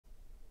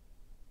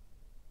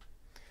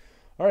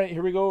All right,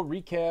 here we go.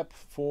 Recap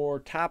for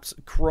Topps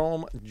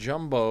Chrome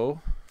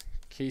Jumbo.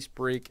 Case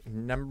break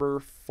number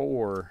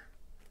 4.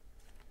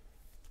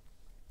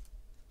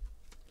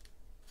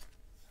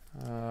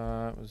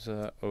 It was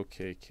a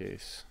okay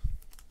case.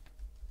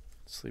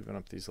 Sleeping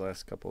up these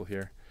last couple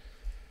here.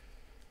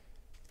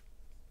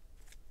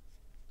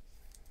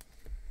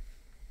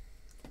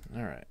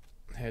 All right.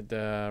 Had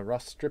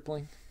Ross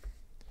Stripling,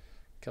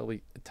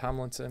 Kelly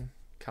Tomlinson,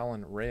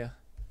 Colin Rea,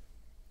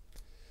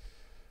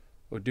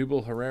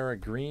 Odubel Herrera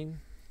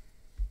Green,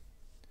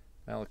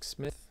 Alex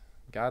Smith,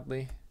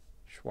 Godley,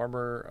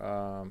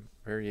 Schwarber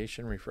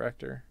Variation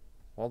Refractor,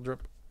 Waldrop,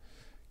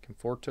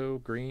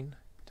 Conforto Green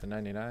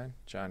 /99,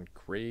 John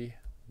Gray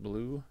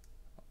Blue,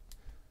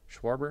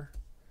 Schwarber,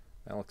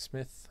 Alex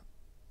Smith,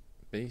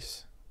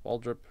 Base,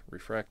 Waldrop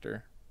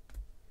Refractor,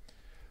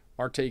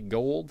 Marte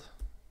Gold,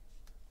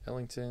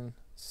 Ellington,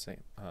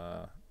 Samson,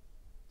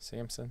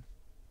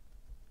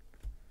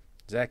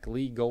 Zach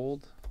Lee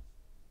Gold,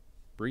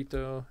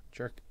 Brito,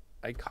 Jerk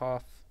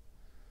Eichhoff,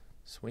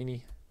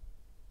 Sweeney,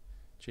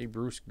 J.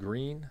 Bruce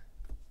Green,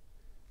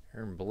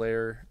 Aaron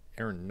Blair,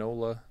 Aaron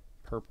Nola,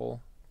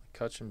 Purple,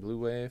 McCutcheon Blue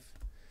Wave,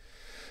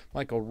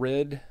 Michael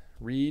Reed,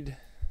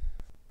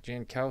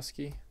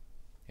 Jankowski,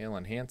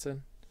 Alan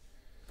Hansen,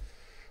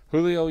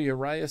 Julio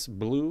Urias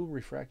Blue,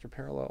 Refractor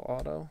Parallel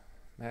Auto,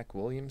 Mac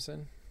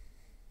Williamson.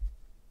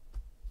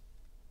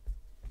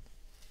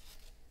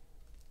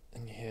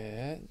 And you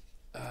had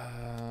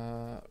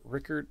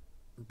Rickard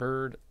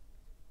Bird,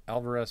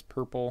 Alvarez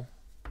Purple,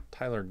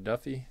 Tyler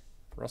Duffy,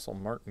 Russell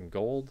Martin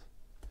Gold,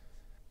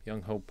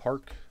 Young Ho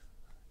Park,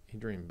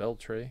 Adrian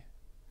Beltre,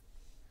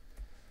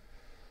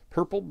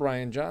 Purple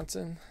Brian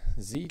Johnson,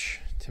 Zeech,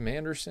 Tim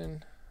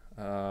Anderson,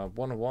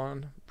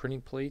 101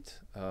 printing plate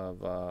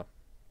of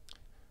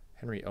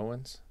Henry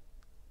Owens,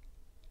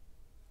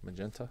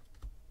 Magenta,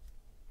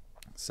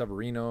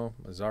 Severino,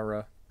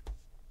 Mazzara,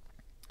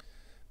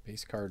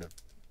 base card of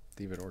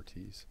David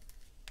Ortiz.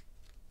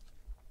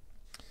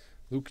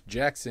 Luke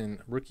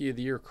Jackson, Rookie of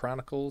the Year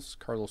Chronicles,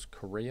 Carlos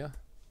Correa.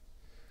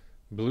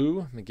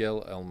 Blue,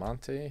 Miguel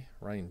Almonte,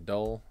 Ryan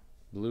Dull.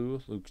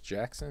 Blue, Luke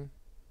Jackson,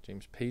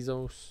 James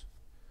Pezos,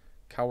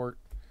 Cowart,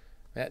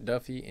 Matt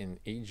Duffy, and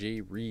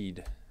A.J.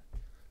 Reed.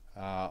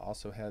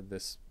 Also had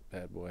this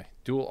bad boy.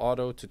 Dual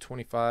auto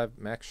 /25,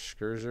 Max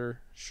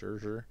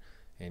Scherzer,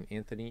 and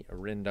Anthony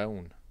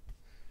Rendon.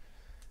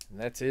 And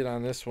that's it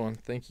on this one.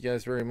 Thank you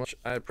guys very much.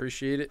 I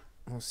appreciate it.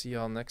 We'll see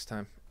y'all next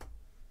time.